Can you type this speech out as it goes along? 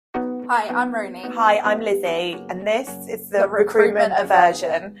Hi, I'm Roni. Hi, I'm Lizzie, and this is the Recruitment Recruitment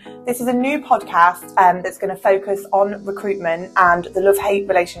Aversion. This is a new podcast that's going to focus on recruitment and the love-hate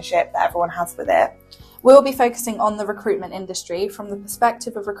relationship that everyone has with it. We'll be focusing on the recruitment industry from the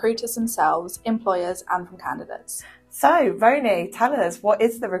perspective of recruiters themselves, employers, and from candidates. So, Roni, tell us, what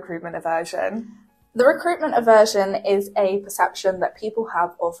is the recruitment aversion? The recruitment aversion is a perception that people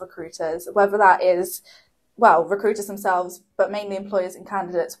have of recruiters, whether that is, well, recruiters themselves, but mainly employers and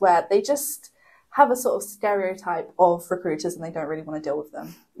candidates, where they just have a sort of stereotype of recruiters and they don't really want to deal with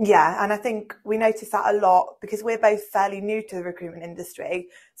them. Yeah, and I think we notice that a lot because we're both fairly new to the recruitment industry.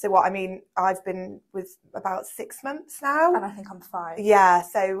 So I've been with about 6 months now. And I think I'm 5. Yeah,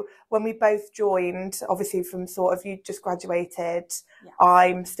 so when we both joined, obviously from sort of you just graduated, Yeah.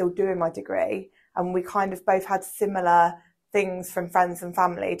 I'm still doing my degree, and we kind of both had similar things from friends and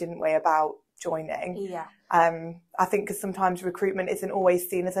family, didn't we, about joining? Yeah. I think because sometimes recruitment isn't always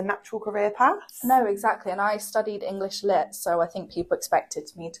seen as a natural career path. No, exactly. And I studied English Lit, so I think people expected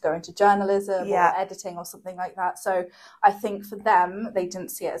me to go into journalism or editing or something like that. So I think for them, they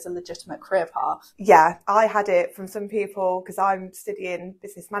didn't see it as a legitimate career path. Yeah, I had it from some people because I'm studying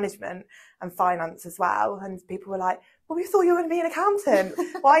business management and finance as well. And people were like, well, we thought you were going to be an accountant.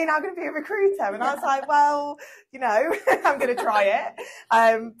 Why are you now going to be a recruiter? And I was like, well, I'm going to try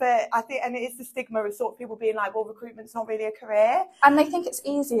it. But I think, and it is the stigma of sort of people being like, well, recruitment's not really a career. And they think it's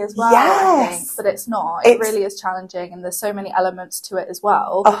easy as well, Yes. I think, but it's not. It really is challenging, and there's so many elements to it as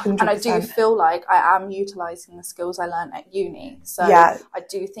well. 100%. And I do feel like I am utilising the skills I learned at uni. So I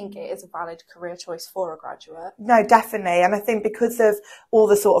do think it is a valid career choice for a graduate. No, definitely. And I think because of all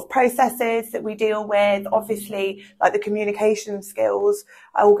the sort of processes that we deal with, obviously, like the communication skills,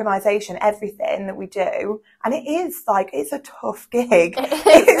 organisation, everything that we do, and it is like, it's a tough gig.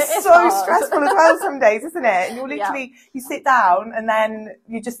 It's so stressful as well some days, isn't it? And you're literally, you sit down and then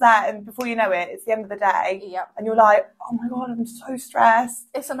you're just there, and before you know it, it's the end of the day. Yep. And you're like, oh my God, I'm so stressed.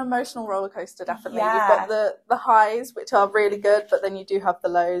 It's an emotional roller coaster, definitely. Yeah. You've got the highs, which are really good, but then you do have the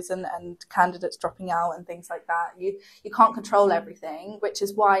lows and candidates dropping out and things like that. You can't control everything, which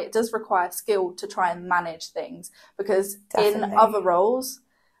is why it does require skill to try and manage things, because in other roles,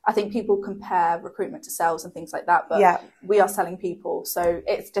 I think people compare recruitment to sales and things like that, but we are selling people, so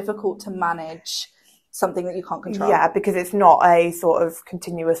it's difficult to manage something that you can't control. Yeah, because it's not a sort of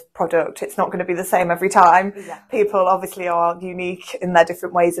continuous product. It's not going to be the same every time. Yeah. People obviously are unique in their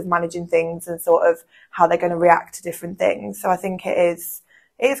different ways of managing things and sort of how they're going to react to different things. So I think it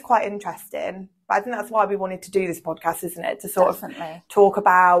is quite interesting. But I think that's why we wanted to do this podcast, isn't it? To sort of talk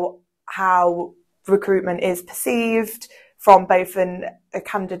about how recruitment is perceived from both a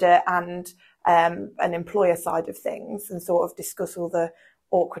candidate and an employer side of things, and sort of discuss all the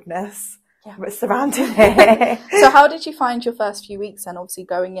awkwardness surrounding it. So how did you find your first few weeks then, obviously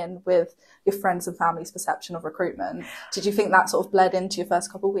going in with your friends and family's perception of recruitment? Did you think that sort of bled into your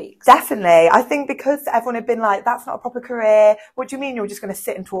first couple of weeks? Definitely. I think because everyone had been like, that's not a proper career. What do you mean you're just going to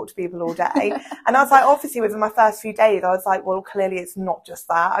sit and talk to people all day? And I was like, obviously within my first few days, I was like, well, clearly it's not just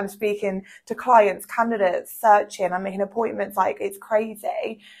that. I'm speaking to clients, candidates, searching, I'm making appointments, like it's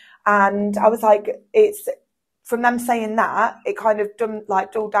crazy. And I was like, from them saying that, it kind of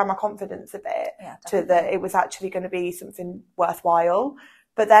dulled down my confidence a bit to that it was actually going to be something worthwhile.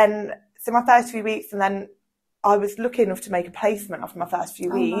 But then, so my first few weeks, and then I was lucky enough to make a placement after my first few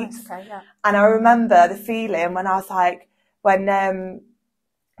weeks. Nice. Okay, yeah. And I remember the feeling when I was like, when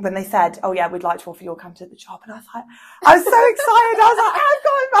they said, oh yeah, we'd like to offer your candidate the job. And I was so excited. I was like,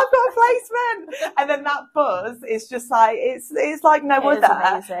 I've got a placement. And then that buzz is just like, it's like no other.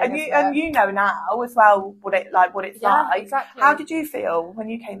 Amazing, and you know now as well what it's like. Exactly. How did you feel when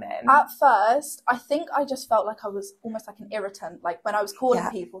you came in? At first, I think I just felt like I was almost like an irritant. Like when I was calling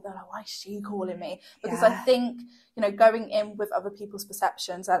people, they're like, why is she calling me? Because I think, going in with other people's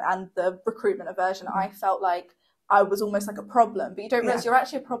perceptions and the recruitment aversion, I felt like I was almost like a problem, but you don't realize you're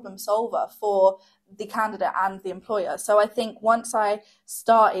actually a problem solver for the candidate and the employer. So I think once I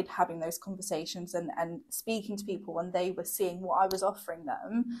started having those conversations and speaking to people when they were seeing what I was offering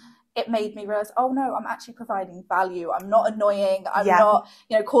them, it made me realize, oh no, I'm actually providing value. I'm not annoying. I'm not,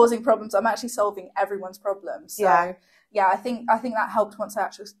 causing problems. I'm actually solving everyone's problems. So I think that helped once I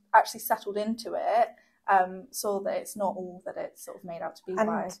actually settled into it. Saw that it's not all that it's sort of made out to be by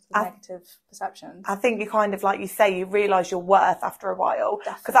the negative perceptions. I think you kind of, like you say, you realise your worth after a while.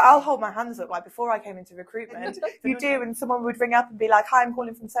 Because I'll hold my hands up, like before I came into recruitment, you do, and someone would ring up and be like, hi, I'm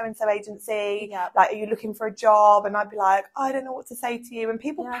calling from so-and-so agency, like, are you looking for a job? And I'd be like, I don't know what to say to you. And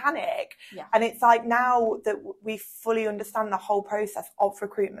people panic. And it's like, now that we fully understand the whole process of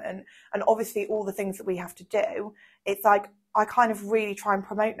recruitment and obviously all the things that we have to do, it's like, I kind of really try and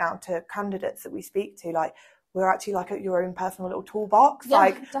promote now to candidates that we speak to, like, we're actually like at your own personal little toolbox. Yeah,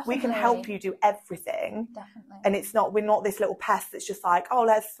 like definitely. We can help you do everything. Definitely. And we're not this little pest that's just like, oh,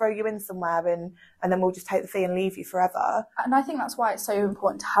 let's throw you in somewhere and then we'll just take the fee and leave you forever. And I think that's why it's so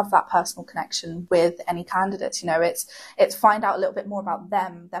important to have that personal connection with any candidates. You know, it's find out a little bit more about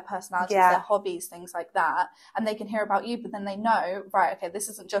them, their personalities, their hobbies, things like that. And they can hear about you, but then they know, right, okay, this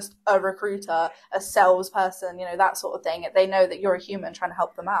isn't just a recruiter, a salesperson, you know, that sort of thing. They know that you're a human trying to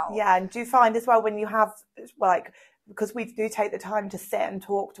help them out. Yeah, and do you find as well when you have, like, because we do take the time to sit and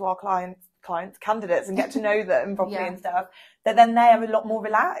talk to our candidates and get to know them properly and stuff, that then they're a lot more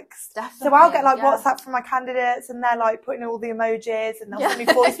relaxed. Definitely. So I'll get like WhatsApp from my candidates and they're like putting all the emojis and they'll send me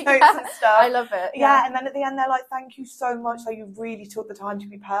voice notes and stuff. I love it. Yeah, and then at the end they're like, thank you so much, like you really took the time to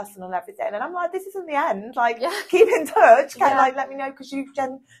be personal and everything. And I'm like, this isn't the end, like keep in touch, like let me know,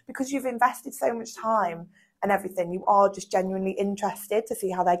 because you've invested so much time and everything, you are just genuinely interested to see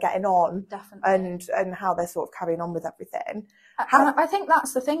how they're getting on. Definitely. And how they're sort of carrying on with everything. And I think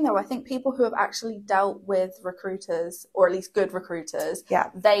that's the thing though. I think people who have actually dealt with recruiters, or at least good recruiters,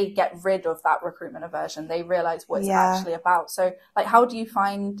 they get rid of that recruitment aversion. They realise what it's actually about. So like, how do you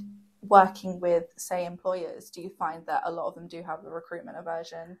find working with, say, employers? Do you find that a lot of them do have a recruitment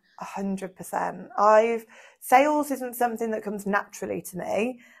aversion? 100%. Sales isn't something that comes naturally to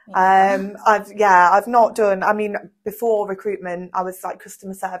me. I've not done, I mean, before recruitment, I was like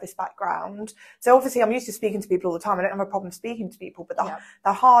customer service background. So obviously I'm used to speaking to people all the time. I don't have a problem speaking to people, but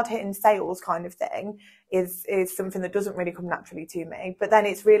the hard hitting sales kind of thing is something that doesn't really come naturally to me. But then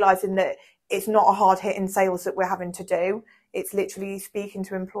it's realizing that it's not a hard hitting sales that we're having to do. It's literally speaking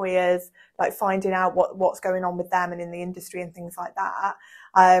to employers, like finding out what's going on with them and in the industry and things like that.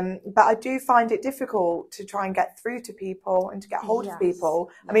 But I do find it difficult to try and get through to people and to get hold of people.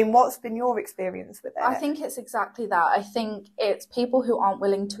 I mean, what's been your experience with it? I think it's exactly that. I think it's people who aren't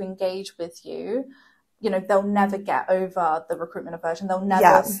willing to engage with you. You know, they'll never get over the recruitment aversion. They'll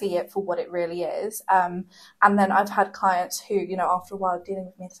never see it for what it really is. And then I've had clients who, you know, after a while dealing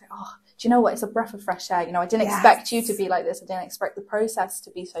with me, they say, oh, do you know what? It's a breath of fresh air. You know, I didn't expect you to be like this. I didn't expect the process to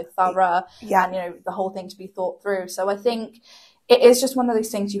be so thorough and, you know, the whole thing to be thought through. So I think it is just one of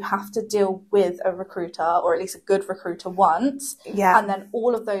those things you have to deal with a recruiter, or at least a good recruiter once. And then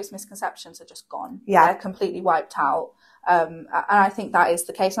all of those misconceptions are just gone. They're completely wiped out. And I think that is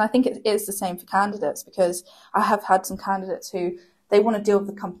the case. And I think it is the same for candidates, because I have had some candidates who they want to deal with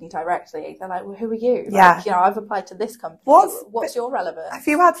the company directly. They're like, well, who are you? Like, you know, I've applied to this company. What's your relevance? Have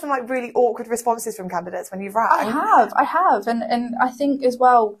you had some like really awkward responses from candidates when you've rang? I have. And I think as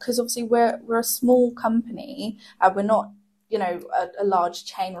well, because obviously we're a small company, we're not, you know, a large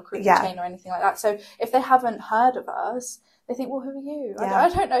chain, recruitment chain or anything like that. So if they haven't heard of us, they think, well, who are you? I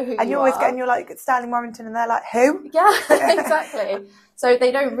don't know who you are. And you're always getting your like Sterling Warrington and they're like, who? Yeah, exactly. So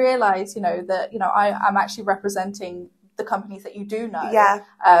they don't realise, you know, that, you know, I'm actually representing the companies that you do know.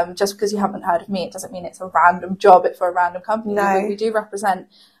 Just because you haven't heard of me, it doesn't mean it's a random job for a random company. No. We do represent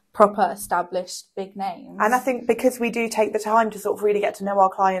proper established big names. And I think because we do take the time to sort of really get to know our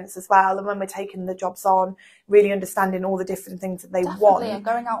clients as well, and when we're taking the jobs on, really understanding all the different things that they want. And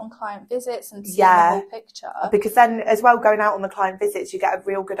going out on client visits and seeing the whole picture. Because then as well, going out on the client visits, you get a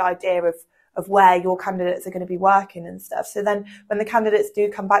real good idea of where your candidates are going to be working and stuff. So then when the candidates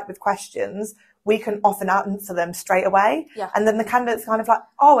do come back with questions, we can often answer them straight away. And then the candidate's kind of like,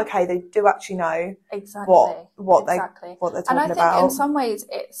 oh, okay, they do actually know what they're talking about. And I think in some ways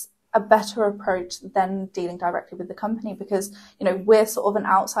it's a better approach than dealing directly with the company, because, you know, we're sort of an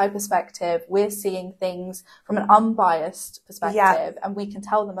outside perspective. We're seeing things from an unbiased perspective, and we can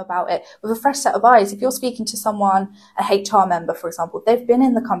tell them about it with a fresh set of eyes. If you're speaking to someone, a HR member, for example, they've been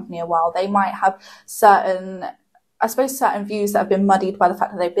in the company a while, they might have certain views that have been muddied by the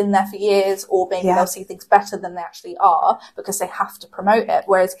fact that they've been there for years, or maybe they'll see things better than they actually are because they have to promote it.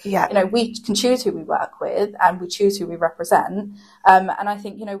 Whereas, you know, we can choose who we work with and we choose who we represent. And I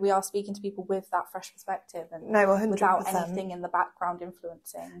think, you know, we are speaking to people with that fresh perspective and 100%. Without anything in the background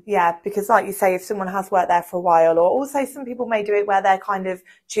influencing. Yeah, because like you say, if someone has worked there for a while, or also some people may do it where they're kind of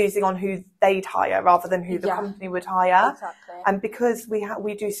choosing on who they'd hire rather than who the company would hire. Exactly. And because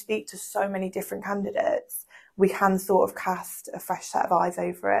we do speak to so many different candidates, we can sort of cast a fresh set of eyes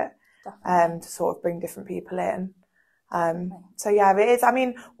over it, to sort of bring different people in. So yeah, it is. I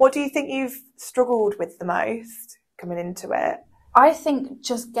mean, what do you think you've struggled with the most coming into it? I think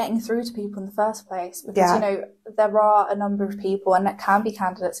just getting through to people in the first place, because, you know, there are a number of people, and it can be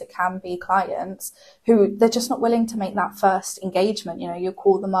candidates, it can be clients, who they're just not willing to make that first engagement. You know, you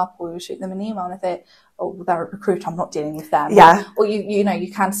call them up or you shoot them an email and they think, oh, they're a recruiter, I'm not dealing with them. Yeah. Or you know,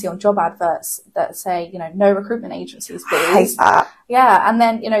 you can see on job adverts that say, you know, no recruitment agencies, please. I hate that. Yeah, and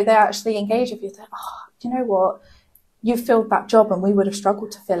then, you know, they actually engage with you. They're, oh, do you know what? You filled that job and we would have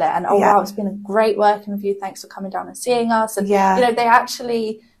struggled to fill it. And, oh, wow, it's been great working with you. Thanks for coming down and seeing us. And, you know, they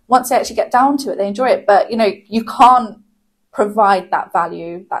actually, once they actually get down to it, they enjoy it. But, you know, you can't provide that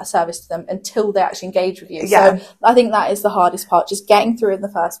value, that service to them until they actually engage with you. So I think that is the hardest part, just getting through in the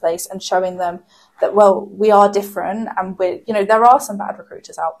first place and showing them that, well, we are different, and we're, you know, there are some bad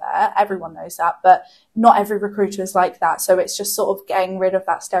recruiters out there. Everyone knows that, but not every recruiter is like that. So it's just sort of getting rid of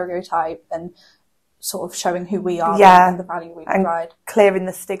that stereotype and sort of showing who we are and the value we provide. And clearing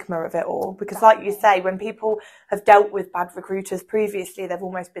the stigma of it all. Because like you say, when people have dealt with bad recruiters previously, they've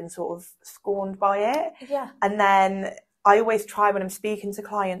almost been sort of scorned by it. Yeah. And then I always try when I'm speaking to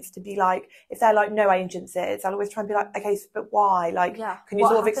clients to be like, if they're like, no agencies, I'll always try and be like, okay, but why? Like, can you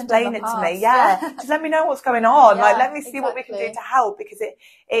sort of explain it to me? Yeah. Just let me know what's going on. Like, let me see what we can do to help, because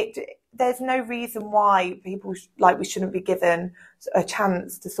there's no reason why people we shouldn't be given a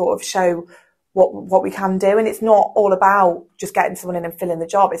chance to sort of show what we can do. And it's not all about just getting someone in and filling the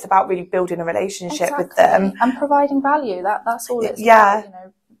job. It's about really building a relationship with them and providing value. That's all it's about, you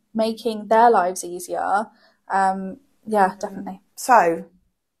know, making their lives easier. Yeah, definitely. So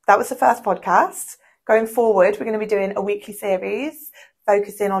that was the first podcast. Going forward, we're going to be doing a weekly series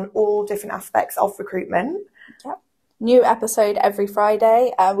focusing on all different aspects of recruitment. Yep. New episode every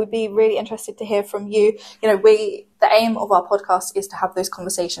Friday. We'd be really interested to hear from you. You know, the aim of our podcast is to have those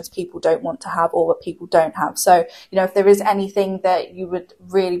conversations people don't want to have, or what people don't have. So, you know, if there is anything that you would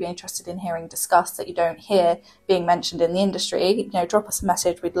really be interested in hearing discussed that you don't hear being mentioned in the industry, you know, drop us a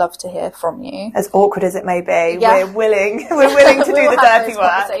message. We'd love to hear from you. As awkward as it may be, we're willing to do the dirty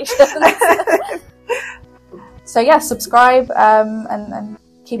work. So yeah, subscribe and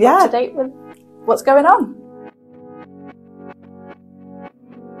keep up to date with what's going on.